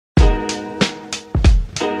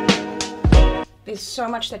there's so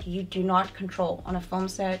much that you do not control on a film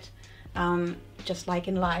set. Just like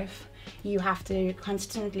in life, you have to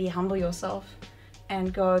constantly humble yourself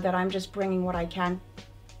and go that I'm just bringing what I can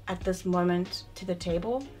at this moment to the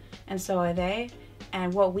table, and so are they,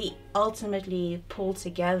 and what we ultimately pull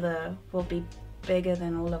together will be bigger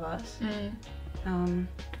than all of us.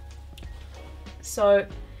 So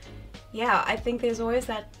yeah, I think there's always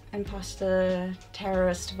that imposter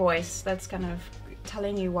terrorist voice that's kind of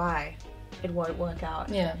telling you why it won't work out.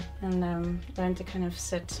 Yeah. And learn to kind of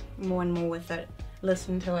sit more and more with it,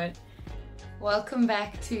 listen to it. Welcome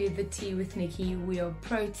back to The Tea with Nikki. We are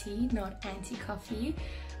pro-tea, not anti-coffee.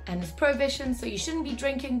 And it's prohibition, so you shouldn't be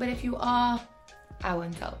drinking, but if you are, I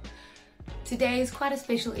won't tell. Today is quite a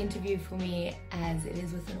special interview for me, as it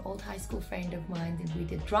is with an old high school friend of mine, and we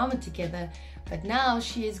did drama together, but now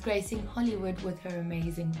she is gracing Hollywood with her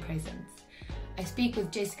amazing presence. I speak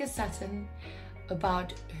with Jessica Sutton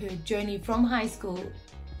about her journey from high school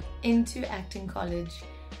into acting college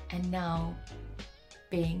and now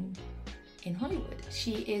being in Hollywood.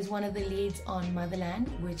 She is one of the leads on Motherland,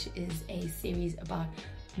 which is a series about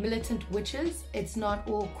militant witches. It's not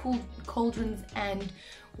all cool cauldrons and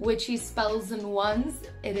witchy spells and wands.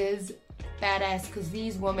 It is badass because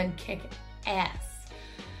these women kick ass.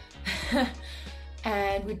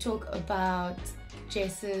 And we talk about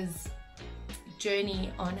Jess's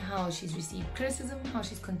journey on how she's received criticism, how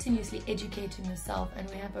she's continuously educating herself, and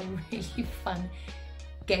we have a really fun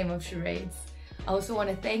game of charades. I also want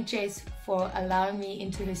to thank Jess for allowing me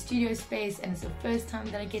into her studio space, and it's the first time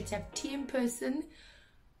that I get to have tea in person,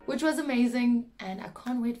 which was amazing, and I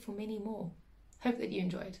can't wait for many more. Hope that you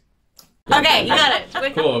enjoyed. Okay, you got it.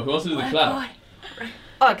 Cool, who wants to do the clap?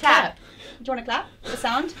 Oh, clap. Do you want to clap? The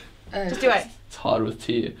sound? Just do it. It's hard with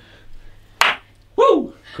tea.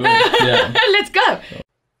 Woo! Cool, yeah. Let's go!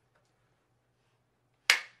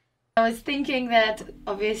 I was thinking that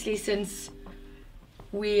obviously since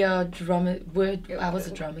we are I was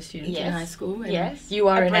a drama student in high school. And yes. You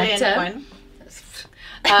are an actor.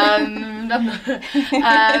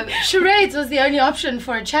 Charades was the only option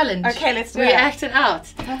for a challenge. Okay, let's do we it. We acted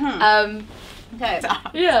out. Okay.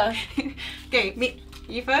 Yeah. Okay,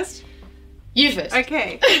 you first? You first.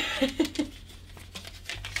 Okay.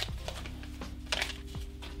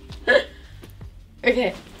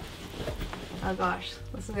 Okay. Oh gosh,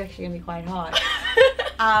 this is actually gonna be quite hard.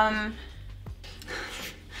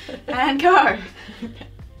 And go.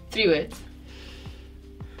 3 words.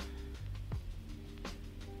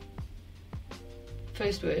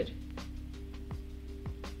 First word.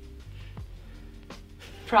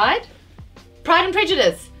 Pride? Pride and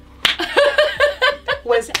Prejudice.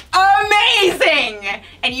 Was amazing!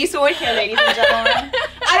 And you saw it here, ladies and gentlemen.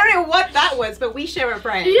 I don't know what that was, but we share a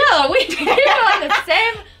brain. Yeah, we are on the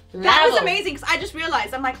same level. That was amazing, because I just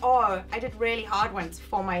realized, I'm like, oh, I did really hard ones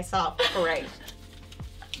for myself. Great.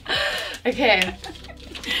 Okay.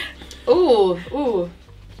 Ooh.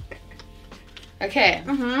 Okay.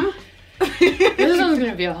 This one's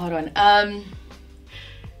gonna be a hard one.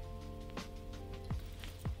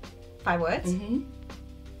 5 words.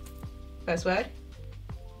 First word.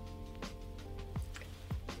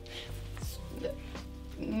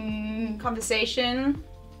 Conversation.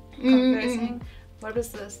 Conversing. What was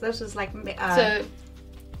this? This was like so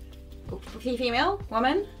female,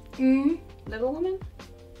 woman, little woman,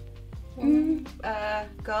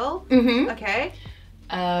 girl. Okay.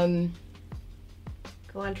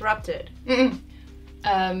 Girl interrupted.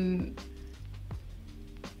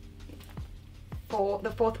 For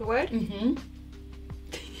the 4th word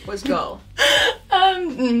was girl.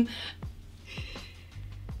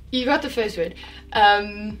 You got the first word.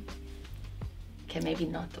 Okay, maybe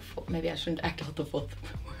not the 4th. Maybe I shouldn't act out the 4th word.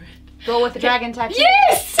 Girl with the dragon tattoo.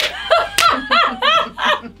 Yes!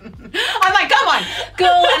 I'm like, come on,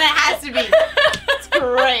 girl, and it has to be. It's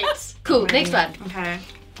great. Cool. Next one. Okay.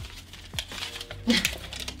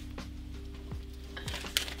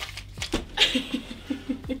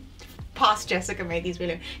 Past Jessica made these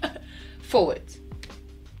really. 4 words.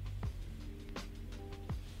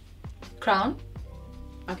 Crown.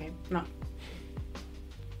 Okay, no.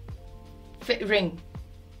 Ring.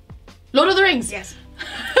 Lord of the Rings. Yes.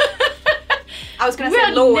 I was gonna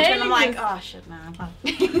say Lord, and I'm like, oh shit, man.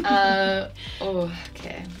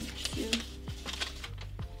 Okay.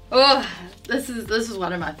 Oh, this is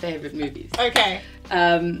one of my favorite movies. Okay.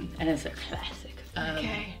 And it's a classic.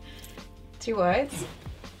 Okay. 2 words.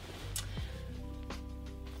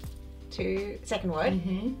 2nd word.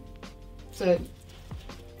 So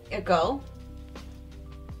A girl.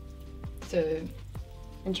 So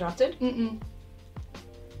Interrupted.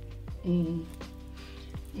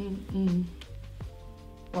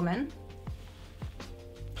 Woman.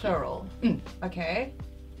 Plural. Okay.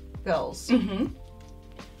 Girls.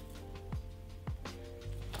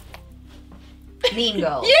 Mean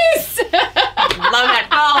Girls. Yes! Love that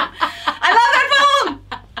film. I love that film.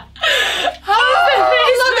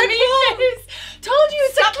 Told you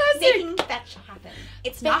it's Stop a classic. making that happen.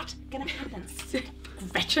 It's not gonna happen.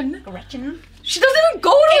 Gretchen. Gretchen. She doesn't even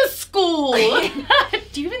go to school.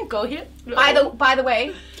 Do you even go here? By the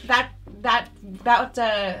way, that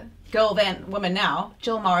woman now,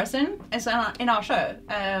 Jill Morrison, is in our show,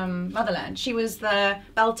 Motherland. She was the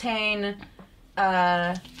Beltane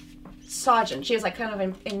sergeant. She was like kind of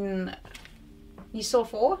in you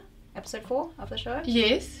saw episode 4 of the show?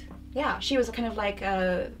 Yes. Yeah, she was kind of like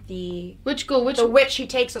the Which girl? Which the witch who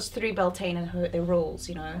takes us through Beltane and the rules,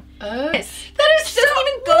 you know. Oh. Yes. That is She doesn't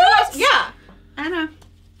even go to us. Yeah. I know.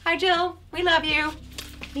 Hi Jill, we love you.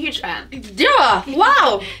 Huge fan. Yeah.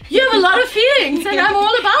 Wow. You have a lot of feelings, and I'm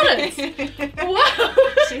all about it. Wow.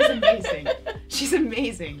 She's amazing. She's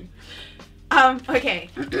amazing. Okay.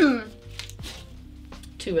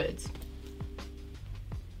 2 words.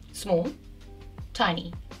 Small,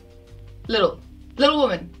 tiny, little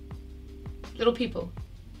woman, little people,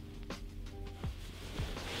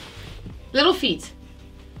 little feet,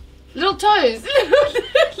 little toes,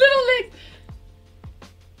 little legs,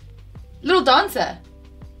 little dancer,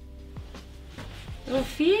 little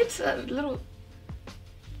feet, little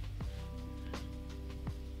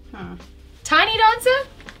tiny dancer,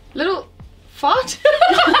 little fart.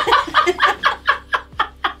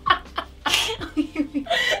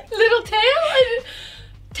 Little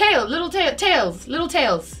tails, little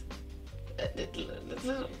tails,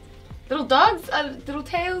 little dogs, little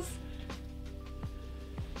tails,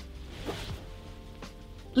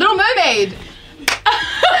 Little Mermaid.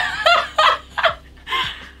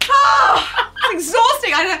 Oh, it's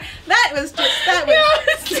exhausting. I don't. That was. What do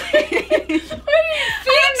you think? I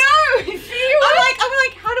don't know. I'm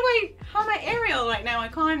like, how am I aerial right now? I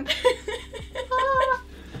can't.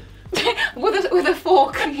 with a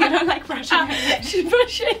fork, you know, like brushing her. She's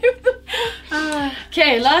brushing.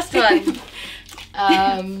 Okay, last one.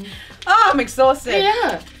 Oh, I'm exhausted.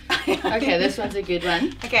 Yeah. Okay, this one's a good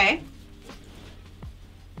one. Okay.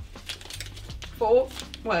 4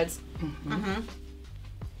 words.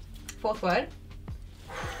 Fourth word.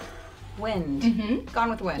 Wind. Gone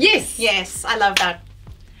with the Wind. Yes. Yes, I love that.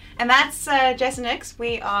 And that's Jess and Nix.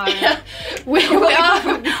 We are. We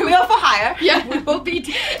are. We are for hire. Yeah, we will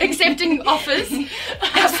be accepting offers,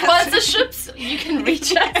 sponsorships. You can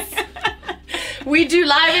reach us. We do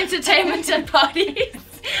live entertainment at parties,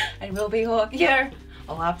 and we'll be here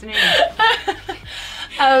all afternoon.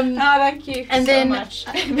 Oh, thank you and so then, much.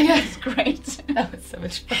 That's great. That was so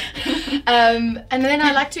much fun. And then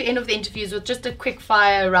I like to end off the interviews with just a quick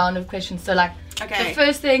fire round of questions. So, like, okay. The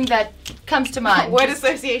first thing that comes to mind. Word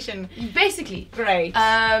association. Basically. Great.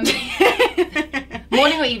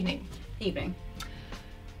 Morning or evening? Evening.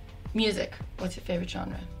 Music. What's your favorite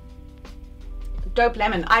genre? Dope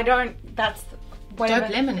Lemon. I don't. That's. Whatever.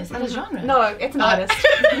 Dope Lemon, is that a genre? No, it's an artist.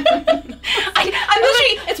 I'm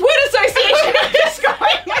literally, it's word association. I'm just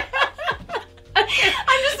going.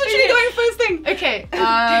 I'm just literally going first thing. Okay.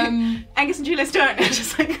 Angus and Julia Stone. I'm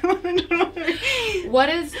just like, I don't know. What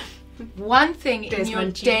is one thing in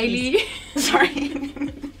your daily... Sorry.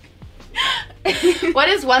 What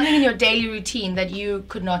is one thing in your daily routine that you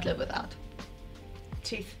could not live without?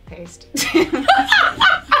 Toothpaste.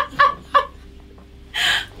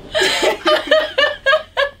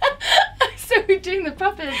 So we're doing the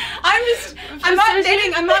proper.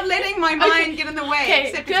 I'm not letting my mind get in the way. Okay,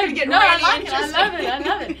 except good. It's gonna get No, really I like it. I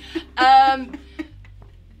love it.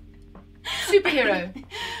 Superhero.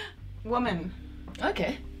 Woman.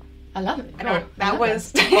 Okay, I love it. I don't. That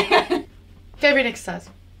was. Favorite exercise.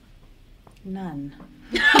 None.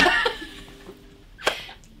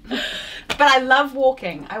 But I love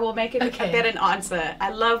walking. I will make it a bit an answer. I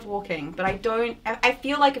love walking, but I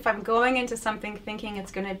feel like if I'm going into something thinking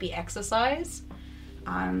it's going to be exercise,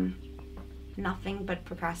 nothing but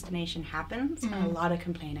procrastination happens and a lot of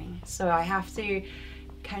complaining. So I have to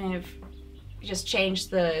kind of just change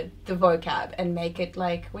the vocab and make it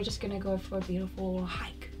like, we're just going to go for a beautiful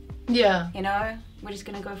hike. Yeah. You know? We're just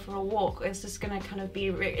going to go for a walk. It's just going to kind of be,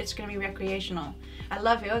 it's going to be recreational. I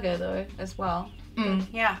love yoga though, as well.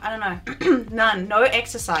 Yeah, I don't know. None. No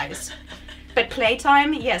exercise. But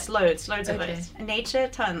playtime, yes, loads of it. Nature,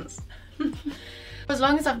 tons. As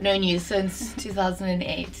long as I've known you, since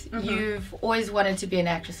 2008, you've always wanted to be an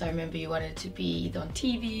actress. I remember you wanted to be either on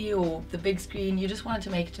TV or the big screen. You just wanted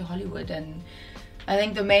to make it to Hollywood. And I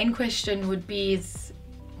think the main question would be is,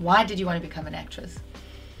 why did you want to become an actress?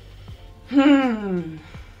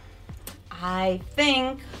 I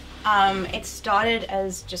think It started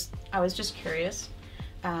as I was just curious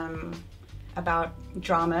about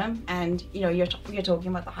drama, and you're talking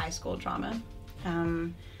about the high school drama.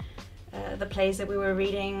 The plays that we were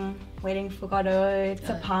reading, Waiting for Godot,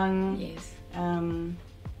 Sutton. Yes.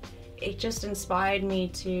 It just inspired me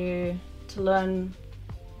to learn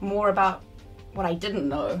more about what I didn't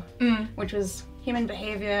know, which was human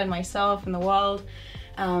behavior and myself and the world.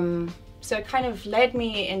 So it kind of led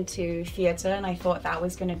me into theatre, and I thought that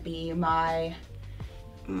was going to be my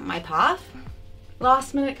path.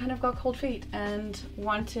 Last minute kind of got cold feet and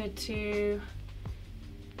wanted to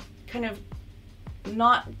kind of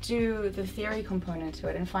not do the theory component to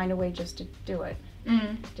it and find a way just to do it,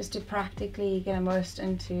 just to practically get immersed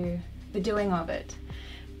into the doing of it.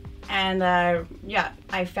 And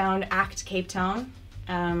I found ACT Cape Town,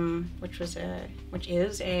 which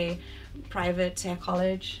is a private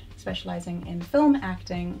college specializing in film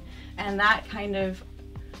acting, and that kind of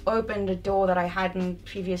opened a door that I hadn't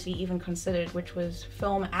previously even considered, which was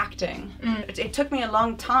film acting. It took me a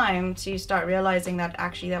long time to start realizing that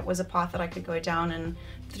actually that was a path that I could go down, and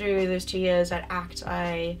through those 2 years at ACT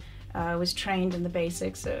I was trained in the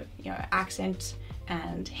basics of accent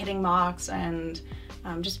and hitting marks and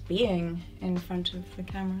just being in front of the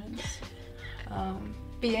cameras,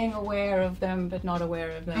 being aware of them but not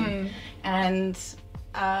aware of them, and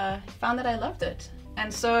found that I loved it.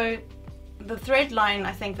 And so the through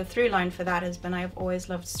line for that has been I've always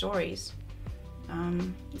loved stories.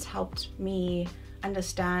 It's helped me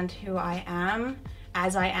understand who I am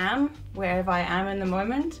as I am, wherever I am in the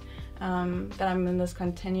moment, that I'm in this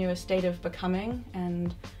continuous state of becoming,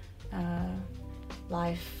 and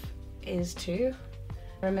life is too.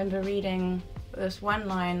 I remember reading this one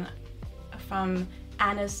line from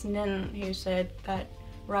Annis Nin, who said that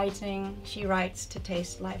she writes to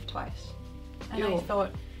taste life twice. And I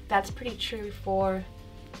thought that's pretty true for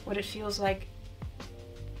what it feels like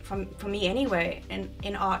for me anyway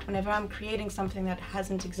in art. Whenever I'm creating something that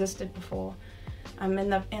hasn't existed before, I'm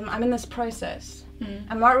in this process.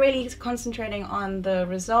 I'm not really concentrating on the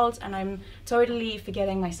result, and I'm totally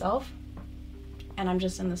forgetting myself, and I'm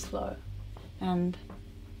just in this flow. And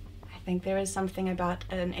I think there is something about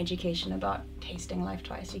an education about tasting life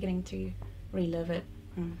twice. You're getting to relive it.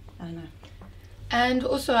 I don't know. And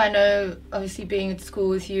also, I know, obviously, being at school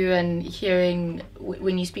with you and hearing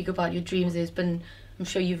when you speak about your dreams, I'm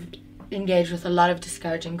sure you've engaged with a lot of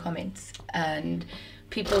discouraging comments and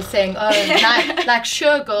people saying, oh, like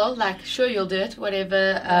sure, girl, like sure, you'll do it,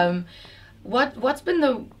 whatever. What's been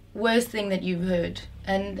the worst thing that you've heard,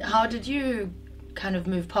 and how did you kind of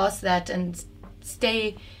move past that and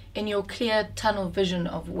stay in your clear tunnel vision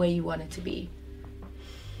of where you want it to be?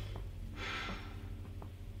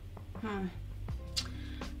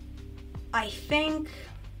 I think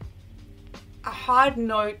a hard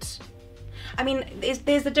note, I mean,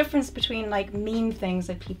 there's a difference between like mean things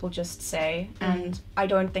that people just say, and I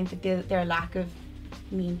don't think that there are a lack of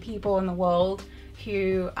mean people in the world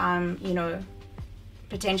who,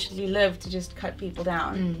 potentially live to just cut people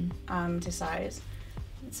down to size.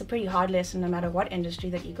 It's a pretty hard lesson no matter what industry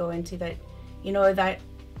that you go into, that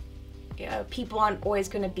people aren't always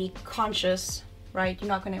going to be conscious, right? You're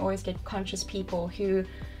not going to always get conscious people who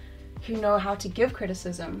know how to give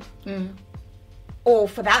criticism, or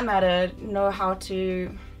for that matter know how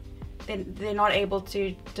to, they're not able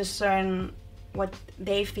to discern what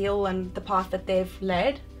they feel and the path that they've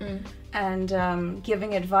led, and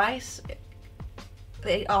giving advice,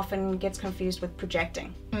 it often gets confused with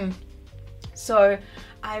projecting. So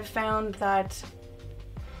I've found that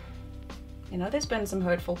there's been some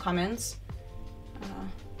hurtful comments.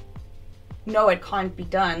 No, it can't be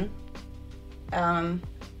done.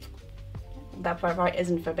 That part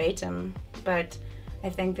isn't verbatim, but I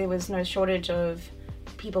think there was no shortage of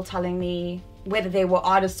people telling me whether they were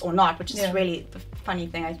artists or not, which is really the funny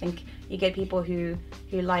thing. I think you get people who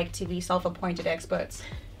like to be self-appointed experts.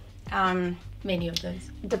 Many of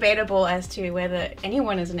those. Debatable as to whether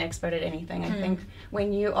anyone is an expert at anything. I think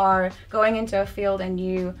when you are going into a field and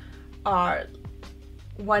you are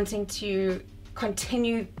wanting to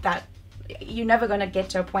continue that, you're never going to get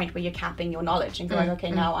to a point where you're capping your knowledge and going,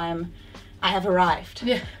 okay, now I have arrived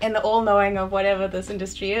in the all-knowing of whatever this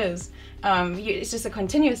industry is. It's just a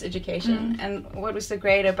continuous education. And what was so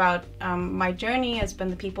great about my journey has been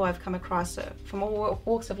the people I've come across from all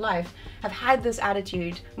walks of life have had this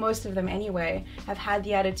attitude, most of them anyway, have had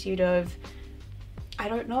the attitude of, I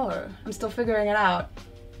don't know, I'm still figuring it out.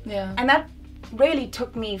 Yeah. And that really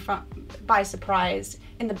took me by surprise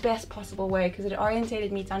in the best possible way, because it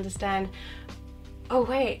orientated me to understand, oh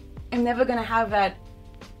wait, I'm never going to have that,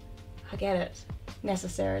 I get it.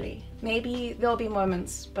 necessarily. Maybe there'll be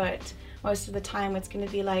moments, but most of the time it's going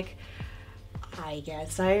to be like, I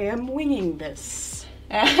guess I am winging this.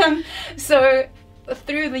 So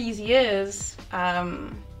through these years,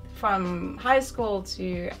 from high school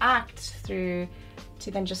to act, through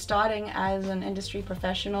to then just starting as an industry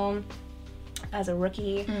professional, as a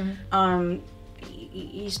rookie,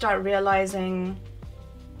 you start realizing,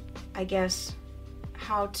 I guess,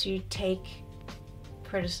 how to take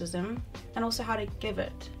criticism and also how to give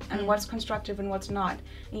it, and what's constructive and what's not.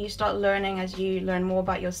 And you start learning, as you learn more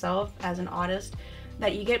about yourself as an artist,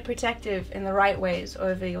 that you get protective in the right ways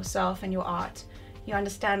over yourself and your art. You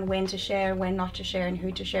understand when to share, when not to share, and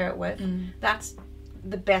who to share it with. That's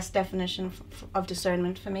the best definition of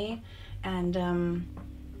discernment for me. And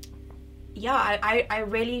I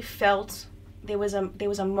really felt there was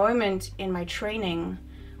a moment in my training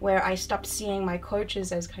where I stopped seeing my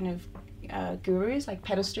coaches as kind of gurus, like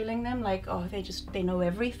pedestaling them, like, oh, they know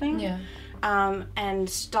everything. And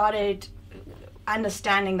started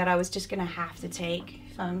understanding that I was just gonna have to take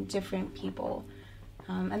from different people,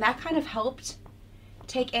 and that kind of helped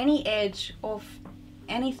take any edge off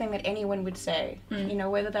anything that anyone would say. You know,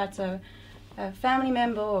 whether that's a family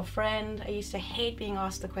member or friend. I used to hate being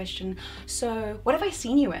asked the question, so what have I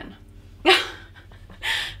seen you in?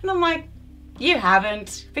 And I'm like, you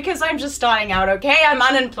haven't, because I'm just starting out, okay? I'm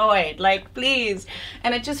unemployed, like, please.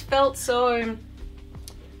 And it just felt so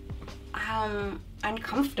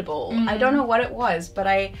uncomfortable. I don't know what it was, but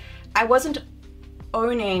I wasn't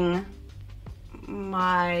owning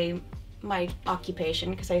my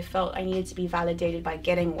occupation, because I felt I needed to be validated by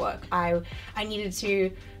getting work. I needed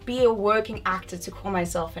to be a working actor to call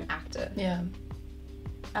myself an actor.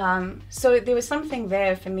 So there was something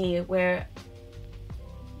there for me where...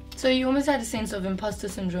 So you almost had a sense of imposter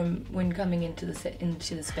syndrome when coming into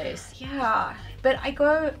the space. Yeah, but I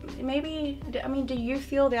go, maybe, I mean, do you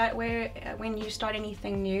feel that where when you start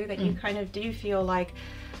anything new, that you kind of do feel like,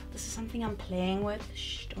 this is something I'm playing with,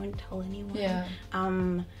 shh, don't tell anyone.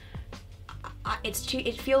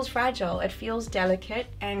 It feels fragile, it feels delicate,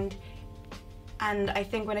 and I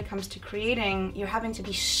think when it comes to creating, you're having to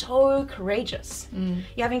be so courageous.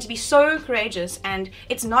 You're having to be so courageous, and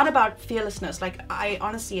it's not about fearlessness. Like,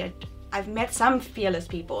 I've met some fearless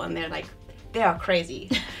people, and they are crazy.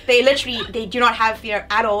 They do not have fear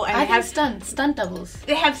at all, and I have stunt doubles.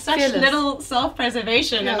 They have such little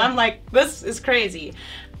self-preservation, and I'm like, this is crazy.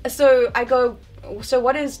 So I go, so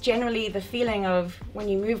what is generally the feeling of when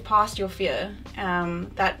you move past your fear?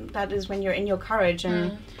 That is when you're in your courage,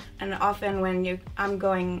 and often when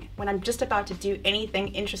I'm just about to do anything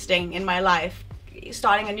interesting in my life,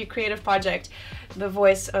 starting a new creative project, the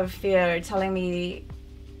voice of fear telling me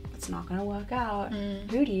it's not going to work out.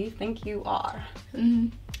 Who do you think you are?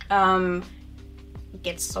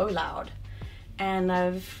 Gets so loud, and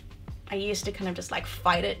I used to kind of just like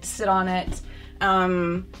fight it, sit on it,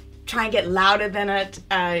 try and get louder than it.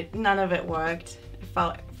 None of it worked.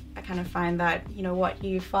 I kind of find that, you know, what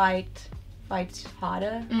you fight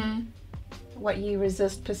harder. What you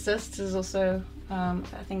resist persists is also,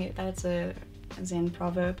 I think that's a Zen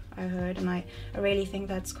proverb I heard, and I really think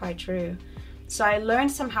that's quite true. So I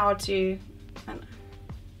learned somehow to, and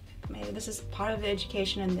maybe this is part of the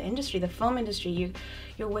education in the industry, the film industry,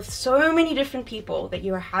 you're with so many different people that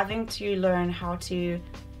you're having to learn how to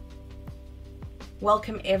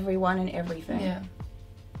welcome everyone and everything.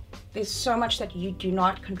 There's so much that you do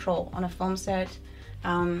not control on a film set.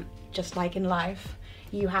 Just like in life,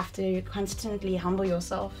 you have to constantly humble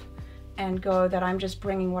yourself and go that I'm just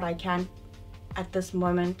bringing what I can at this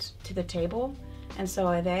moment to the table, and so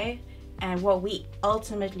are they, and what we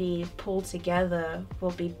ultimately pull together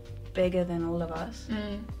will be bigger than all of us.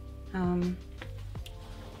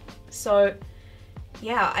 So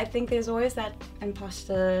yeah, I think there's always that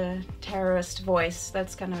imposter terrorist voice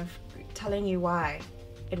that's kind of telling you why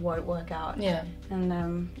it won't work out.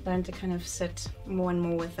 And learn to kind of sit more and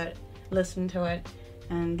more with it, listen to it.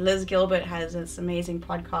 And Liz Gilbert has this amazing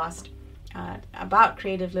podcast about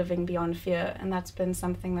creative living beyond fear, and that's been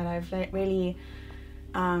something that I've really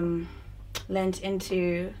lent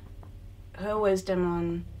into her wisdom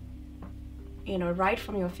on, you know, write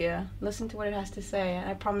from your fear, listen to what it has to say.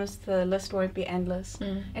 I promise the list won't be endless.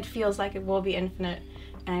 It feels like it will be infinite,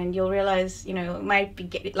 and you'll realize, you know, it might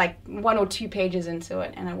be like 1 or 2 pages into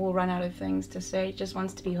it, and it will run out of things to say. It just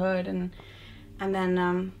wants to be heard, and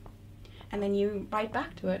then you write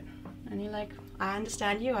back to it, and you're like, I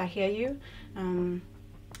understand you, I hear you,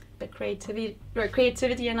 but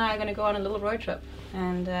creativity and I are going to go on a little road trip,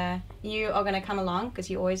 and you are going to come along, because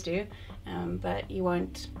you always do, but you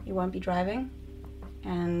won't be driving,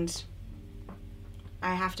 and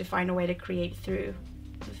I have to find a way to create through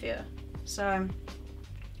the fear. So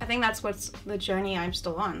I think that's what's the journey I'm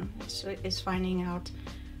still on, is finding out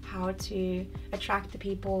how to attract the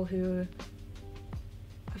people who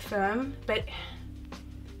affirm, but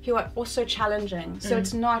who are also challenging. So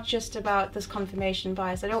it's not just about this confirmation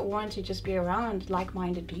bias. I don't want to just be around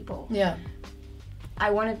like-minded people. Yeah. I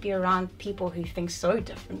want to be around people who think so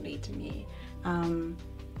differently to me,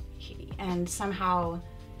 and somehow.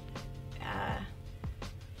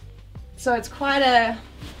 So it's quite a.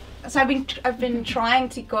 So I've been trying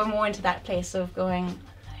to go more into that place of going, I'm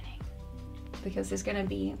learning, because there's going to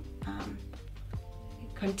be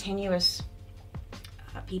continuous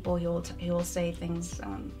people who will say things.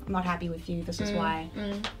 I'm not happy with you. This is why.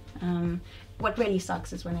 What really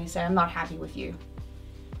sucks is when they say I'm not happy with you,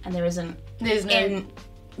 and there's no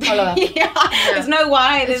follow-up. Yeah. There's no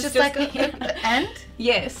why. It's just like and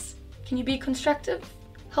yes. Can you be constructive?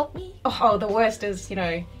 Help me. Oh, the worst is,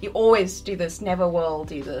 you always do this, never will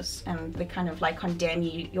do this, and they kind of like condemn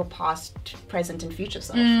your past, present, and future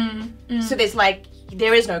self. So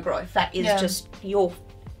there is no growth. That is just your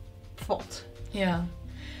fault. Yeah.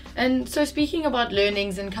 And so speaking about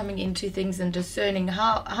learnings and coming into things and discerning,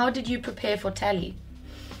 how did you prepare for Tally?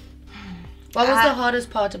 What was the hardest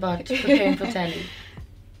part about preparing for Tally?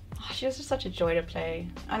 She was just such a joy to play,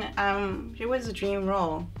 and it was a dream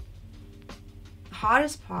role.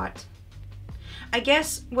 Hardest part, I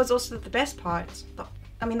guess, was also the best part.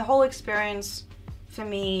 The whole experience for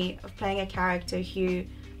me of playing a character who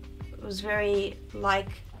was we're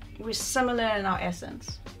similar in our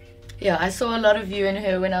essence. Yeah, I saw a lot of you and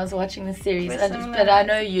her when I was watching the series, but I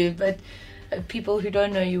know you, but people who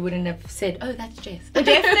don't know you wouldn't have said, oh, that's Jess. We're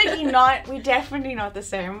definitely not the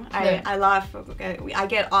same. I laugh. I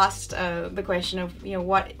get asked the question of,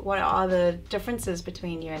 what are the differences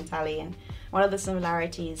between you and Tally, and what are the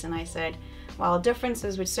similarities? And I said, well,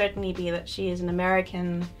 differences would certainly be that she is an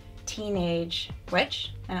American teenage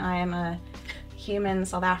witch, and I am a human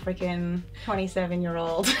South African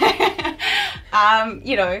 27-year-old.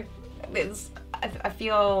 I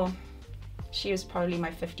feel she was probably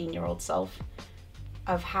my 15-year-old self,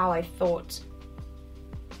 of how I thought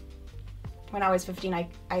when I was 15.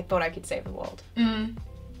 I thought I could save the world. And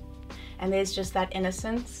there's just that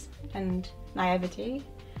innocence and naivety,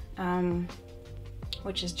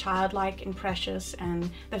 which is childlike and precious,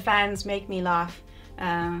 and the fans make me laugh,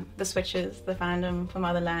 the switches, the fandom for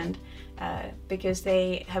Motherland, because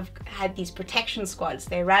they have had these protection squads.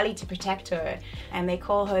 They rally to protect her, and they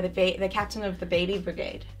call her the captain of the Bailey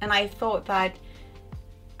Brigade. And I thought that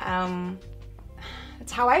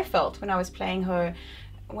that's how I felt when I was playing her.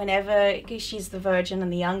 Whenever she's the virgin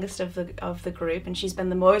and the youngest of the group, and she's been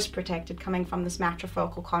the most protected, coming from this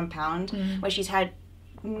matrifocal compound where she's had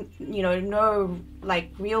no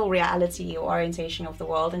real reality or orientation of the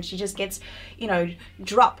world, and she just gets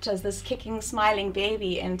dropped as this kicking, smiling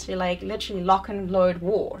baby into literally lock and load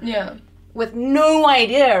war, with no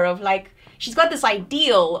idea of she's got this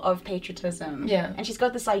ideal of patriotism, and she's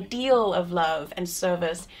got this ideal of love and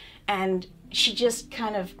service, and she just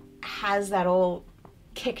kind of has that all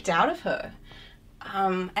kicked out of her,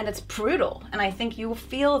 and it's brutal. And I think you will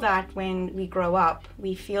feel that when we grow up,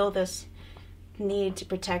 we feel this need to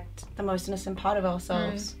protect the most innocent part of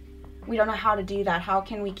ourselves. We don't know how to do that. How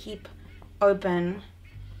can we keep open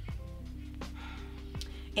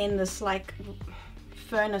in this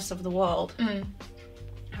furnace of the world?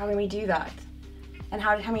 How can we do that? And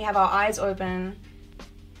how can we have our eyes open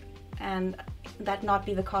and that not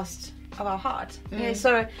be the cost of our heart?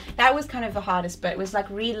 So that was kind of the hardest bit. It was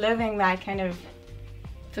reliving that kind of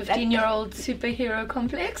 15-year-old superhero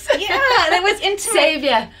complex. Yeah, that was intimate.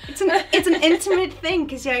 Savior. It's an intimate thing,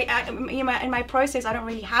 because in my process, I don't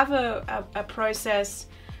really have a process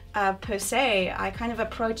per se. I kind of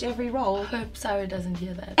approach every role. I hope Sarah doesn't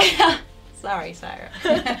hear that. Sorry, Sarah.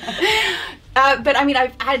 But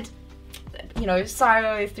I've had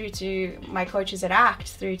Sarah through to my coaches at ACT,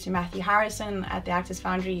 through to Matthew Harrison at the Actors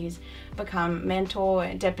Foundry, who's become mentor,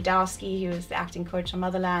 and Deb Podolsky, who is the acting coach on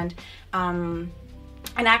Motherland.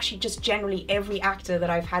 And actually just generally every actor that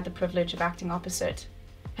I've had the privilege of acting opposite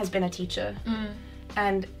has been a teacher.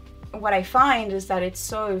 And what I find is that it's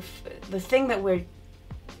the thing that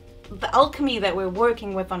the alchemy that we're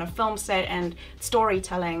working with on a film set and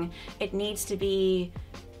storytelling, it needs to be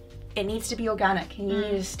organic, and you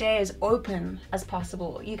need to stay as open as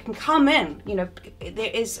possible. You can come in,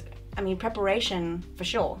 there is, preparation for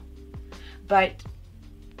sure, but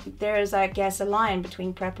there is, I guess, a line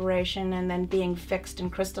between preparation and then being fixed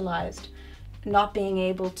and crystallized, not being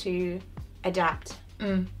able to adapt.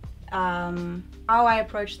 how I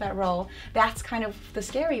approach that role, that's kind of the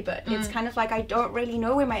scary bit. It's kind of like I don't really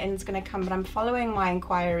know where my end's going to come, but I'm following my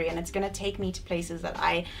inquiry, and it's going to take me to places that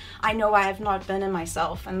I know I have not been in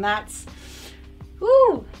myself, and that's,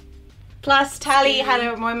 woo. Plus, Tally had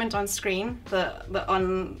a moment on screen.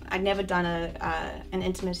 I'd never done an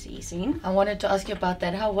intimacy scene. I wanted to ask you about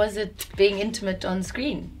that. How was it being intimate on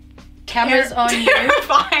screen? Cameras on you.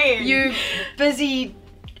 Fine. You busy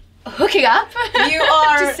hooking up. You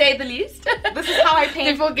are, to say the least. This is how I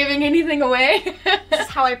paint. Before giving anything away. This is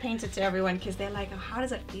how I paint it to everyone, because they're like, oh, how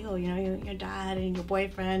does it feel? You know, your dad and your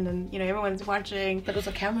boyfriend, and you know everyone's watching. But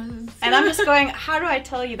also cameras. And I'm just going, how do I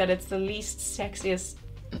tell you that it's the least sexiest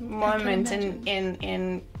moment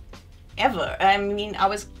in ever? I mean, I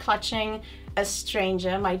was clutching a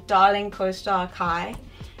stranger, my darling co-star Kai,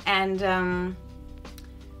 and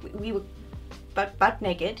we were butt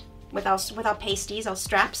naked with our pasties, our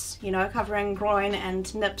straps, you know, covering groin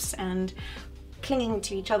and nips, and clinging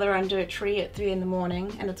to each other under a tree at 3 a.m,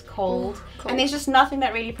 and it's cold. And there's just nothing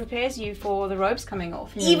that really prepares you for the robes coming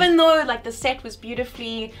off. Even though like the set was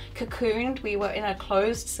beautifully cocooned, we were in a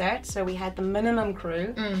closed set, so we had the minimum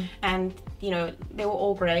crew, and you know they were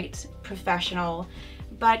all great, professional,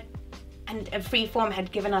 and Freeform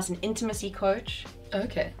had given us an intimacy coach.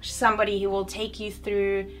 Okay. Somebody who will take you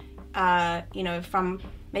through, you know, from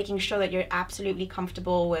making sure that you're absolutely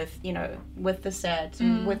comfortable with, you know, with the set,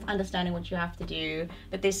 and with understanding what you have to do,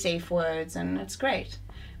 that there's safe words, and it's great.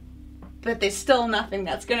 But there's still nothing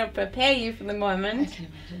that's going to prepare you for the moment. I can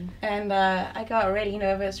imagine. And I got really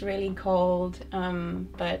nervous, really cold.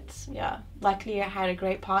 But yeah, luckily I had a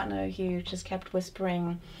great partner who just kept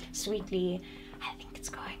whispering sweetly, I think it's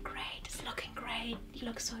going great. It's looking great. You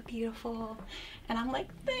look so beautiful. And I'm like,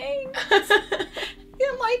 thanks.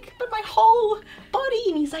 I'm like, but my whole body.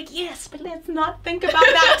 And he's like, yes, but let's not think about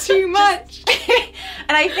that too much.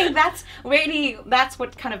 And I think that's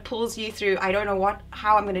what kind of pulls you through. I don't know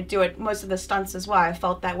how I'm going to do it. Most of the stunts as well, I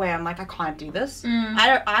felt that way. I'm like, I can't do this.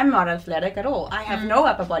 I'm not athletic at all. I have no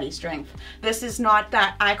upper body strength. This is not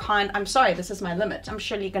that I can't. I'm sorry, this is my limit. I'm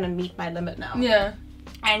surely going to meet my limit now. Yeah.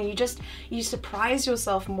 And you surprise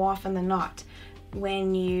yourself more often than not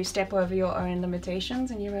when you step over your own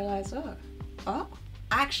limitations and you realize, oh,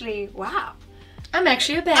 actually, wow. I'm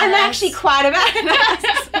actually a badass. I'm actually quite a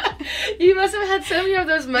badass. You must have had so many of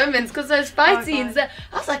those moments, because those fight scenes, I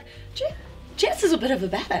was like, Jess is a bit of a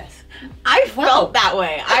badass. I felt that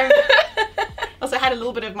way. I also had a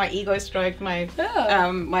little bit of my ego stroke. My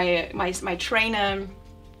trainer,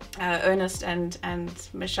 Ernest and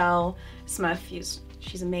Michelle Smith,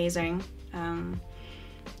 she's amazing.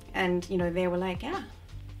 And you know, they were like, yeah,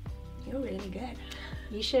 you're really good.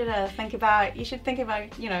 You should think about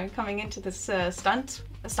you know, coming into this stunt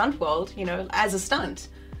world, you know, as a stunt.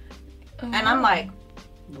 And I'm like,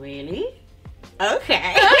 really?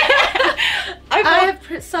 Okay. I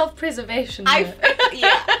have self-preservation.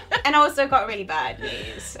 Yeah. And I also got really bad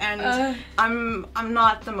knees, and I'm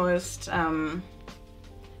not the most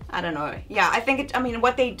I don't know. Yeah, I think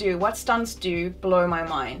what stunts do blow my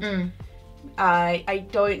mind. I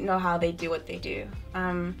don't know how they do what they do.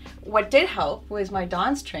 What did help was my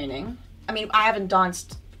dance training. I mean, I haven't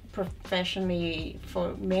danced professionally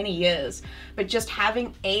for many years, but just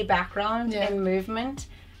having a background in movement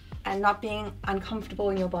and not being uncomfortable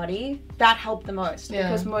in your body, that helped the most.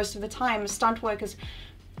 Because most of the time, stunt work is,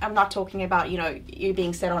 I'm not talking about, you know, you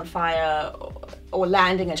being set on fire or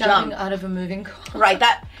landing a jumping jump out of a moving car. Right,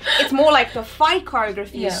 that it's more like the fight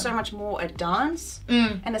choreography is so much more a dance.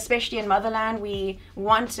 And especially in Motherland, we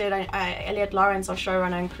wanted Elliot Lawrence, our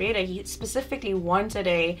showrunner and creator, he specifically wanted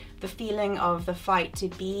the feeling of the fight to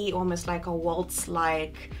be almost like a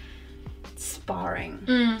waltz-like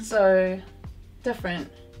sparring. So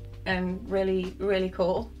different and really, really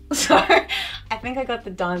cool. So I think I got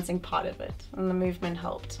the dancing part of it, and the movement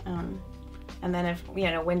helped. And then if,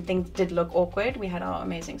 you know, when things did look awkward, we had our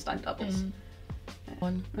amazing stunt doubles.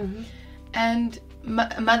 And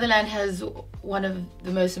Motherland has one of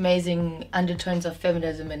the most amazing undertones of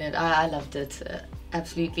feminism in it. I loved it,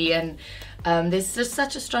 absolutely. And there's just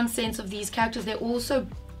such a strong sense of these characters. They're all so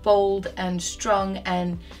bold and strong,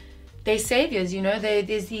 and they're saviors, you know.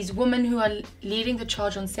 There's these women who are leading the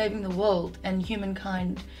charge on saving the world and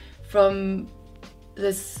humankind from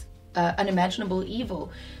this unimaginable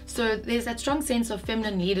evil. So there's that strong sense of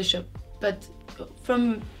feminine leadership. But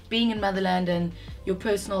from being in Motherland and your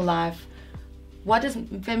personal life, what does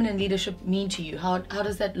feminine leadership mean to you? How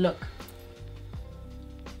does that look?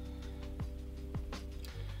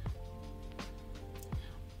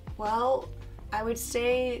 Well, I would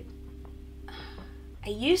say I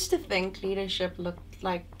used to think leadership looked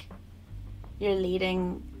like you're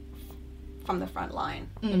leading from the front line.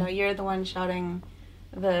 You know, you're the one shouting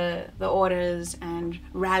the orders and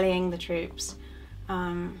rallying the troops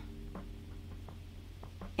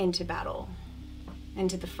into battle,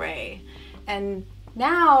 into the fray. And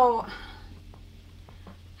now,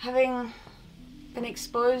 having been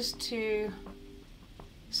exposed to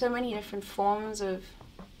so many different forms of,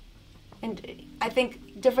 and I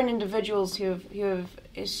think different individuals who have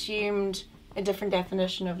assumed a different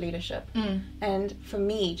definition of leadership. And for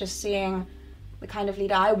me, just seeing the kind of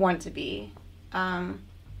leader I want to be, the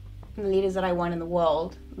leaders that I want in the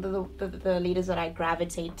world, the leaders that I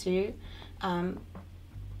gravitate to,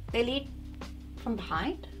 they lead from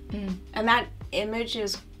behind. And that image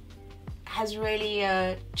has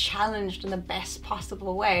really challenged in the best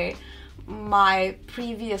possible way my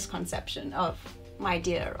previous conception of my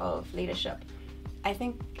idea of leadership. I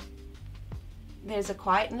think there's a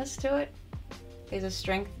quietness to it. There's a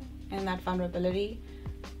strength in that vulnerability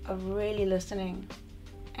of really listening,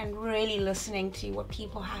 and really listening to what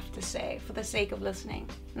people have to say for the sake of listening,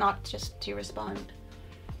 not just to respond.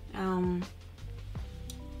 And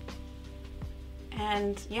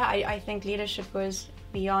yeah, I think leadership goes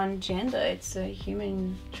beyond gender. It's a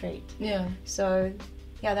human trait. Yeah. So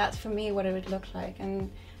yeah, that's for me what it would look like,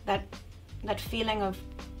 and that feeling of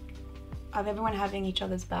everyone having each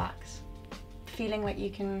other's backs, feeling like you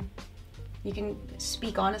can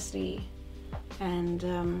speak honestly, and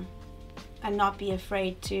not be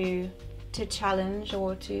afraid to challenge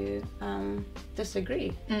or to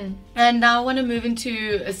disagree. And now I want to move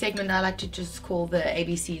into a segment I like to just call the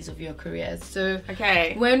ABCs of your careers. So,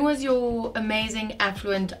 okay, when was your amazing,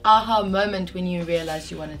 affluent aha moment when you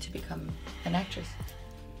realized you wanted to become an actress?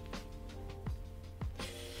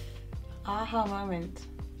 Aha moment.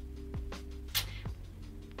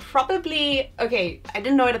 Probably, okay, I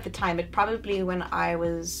didn't know it at the time, but probably when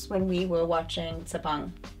we were watching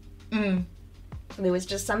Sutton. There was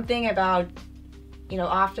just something about, you know,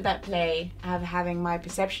 after that play, having my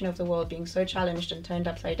perception of the world being so challenged and turned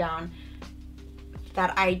upside down,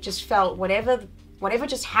 that I just felt whatever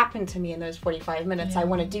just happened to me in those 45 minutes, I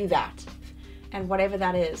want to do that. And whatever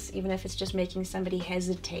that is, even if it's just making somebody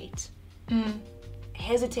hesitate in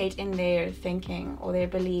their thinking or their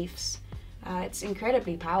beliefs, it's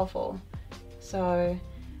incredibly powerful. So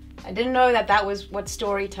I didn't know that was what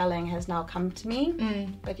storytelling has now come to me.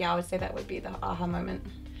 But yeah, I would say that would be the aha moment.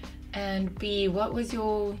 And B, what was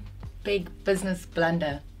your big business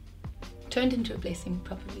blunder? Turned into a blessing,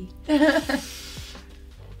 probably.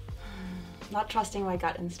 Not trusting my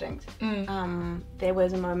gut instinct. There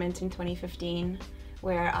was a moment in 2015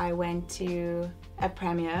 where I went to a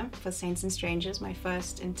premiere for Saints and Strangers, my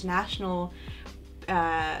first international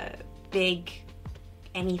big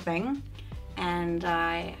anything, and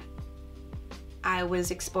I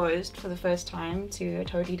was exposed for the first time to a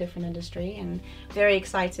totally different industry, and very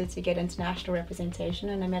excited to get international representation.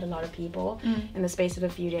 And I met a lot of people in the space of a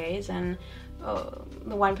few days, and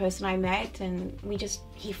the one person I met, and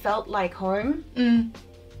he felt like home in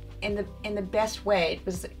the best way. It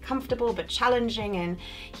was comfortable but challenging, and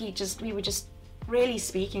we were just really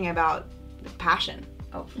speaking about passion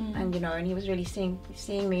of, and you know, and he was really seeing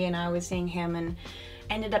me, and I was seeing him, and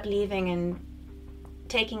ended up leaving and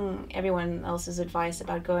taking everyone else's advice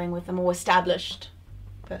about going with a more established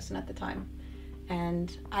person at the time.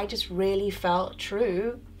 And I just really felt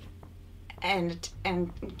true and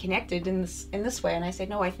connected in this way. And I said,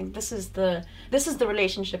 no, I think this is the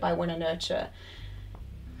relationship I want to nurture.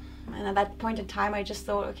 And at that point in time, I just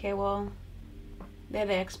thought, okay, well, they're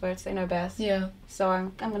the experts, they know best. Yeah. So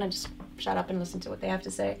I'm gonna just shut up and listen to what they have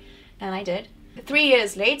to say, and I did. 3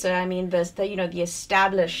 years later, I mean, the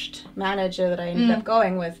established manager that I ended up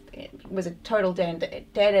going with, it was a total dead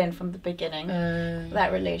end from the beginning.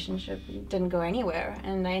 That relationship didn't go anywhere,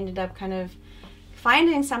 and I ended up kind of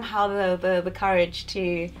finding somehow the courage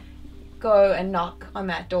to go and knock on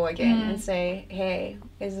that door again and say, hey,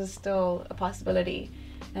 is this still a possibility?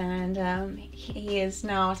 And he is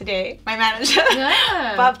now today my manager,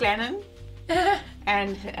 Bob Glennon,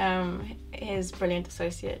 and his brilliant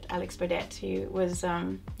associate Alex Burdett, who was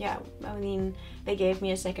they gave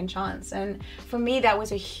me a second chance. And for me, that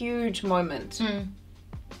was a huge moment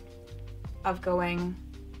of going,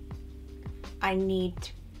 I need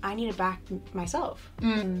to back myself.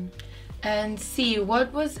 And C,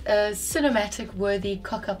 what was a cinematic worthy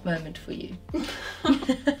cock-up moment for you?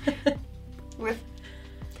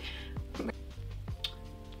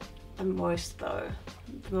 The most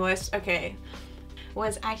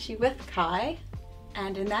was actually with Kai,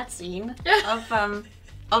 and in that scene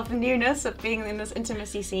of the newness of being in this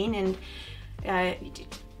intimacy scene, and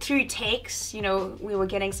through takes, you know, we were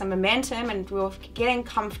getting some momentum and we were getting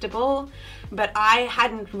comfortable, but I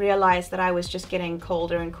hadn't realized that I was just getting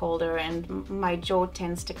colder and colder, and my jaw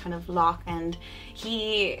tends to kind of lock, and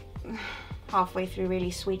he halfway through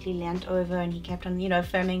really sweetly leant over and he kept on, you know,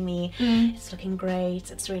 affirming me, it's looking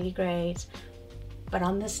great, it's really great. But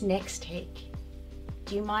on this next take,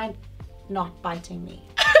 do you mind not biting me?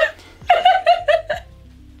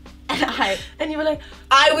 And you were like,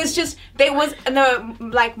 I was just,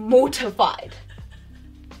 like mortified.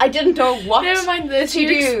 I didn't know what never mind this, to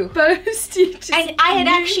do. Exposed you to And I had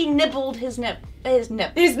actually nibbled his lip. And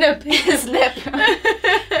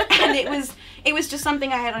it was just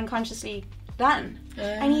something I had unconsciously done.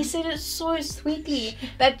 And he said it so sweetly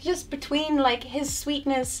that just between like his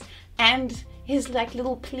sweetness and his like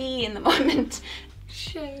little plea in the moment,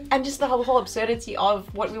 shame, and just the whole absurdity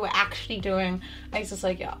of what we were actually doing, I was just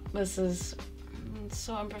like, yeah, this is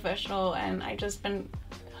so unprofessional, and I just been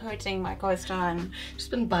hurting my co-star and just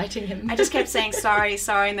been biting him. I just kept saying sorry,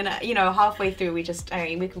 and then you know, halfway through we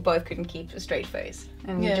both couldn't keep a straight face,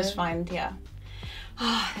 and we just find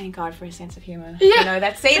oh, thank God for a sense of humor. You know,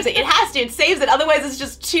 that saves it. It saves it. Otherwise it's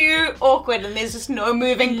just too awkward and there's just no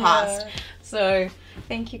moving past. So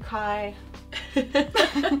thank you, Kai.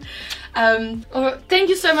 Thank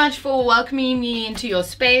you so much for welcoming me into your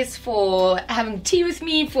space, for having tea with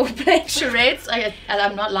me, for playing charades.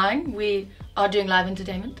 I'm not lying, we are doing live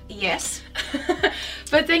entertainment. Yes.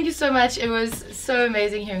 But thank you so much. It was so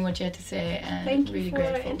amazing hearing what you had to say, and thank you really for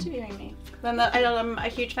grateful. interviewing me. I'm a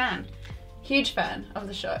huge fan of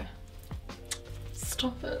the show.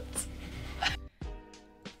 Stop it.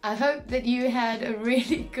 I hope that you had a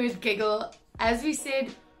really good giggle. As we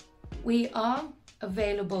said, we are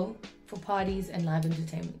available for parties and live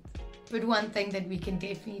entertainment. But one thing that we can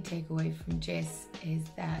definitely take away from Jess is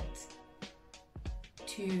that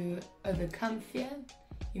to overcome fear,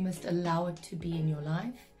 you must allow it to be in your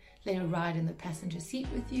life. Let it ride in the passenger seat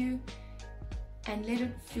with you, and let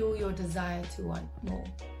it fuel your desire to want more,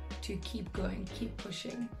 to keep going, keep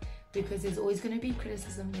pushing. Because there's always going to be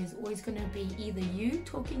criticism, there's always going to be either you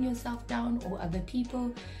talking yourself down or other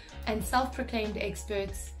people, and self-proclaimed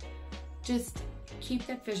experts. Just keep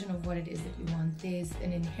that vision of what it is that you want. There's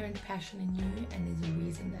an inherent passion in you, and there's a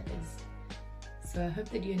reason that is. So I hope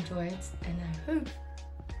that you enjoy it, and I hope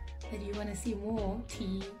that you want to see more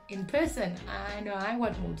tea in person. I know I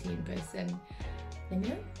want more tea in person. Let me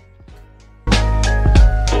know.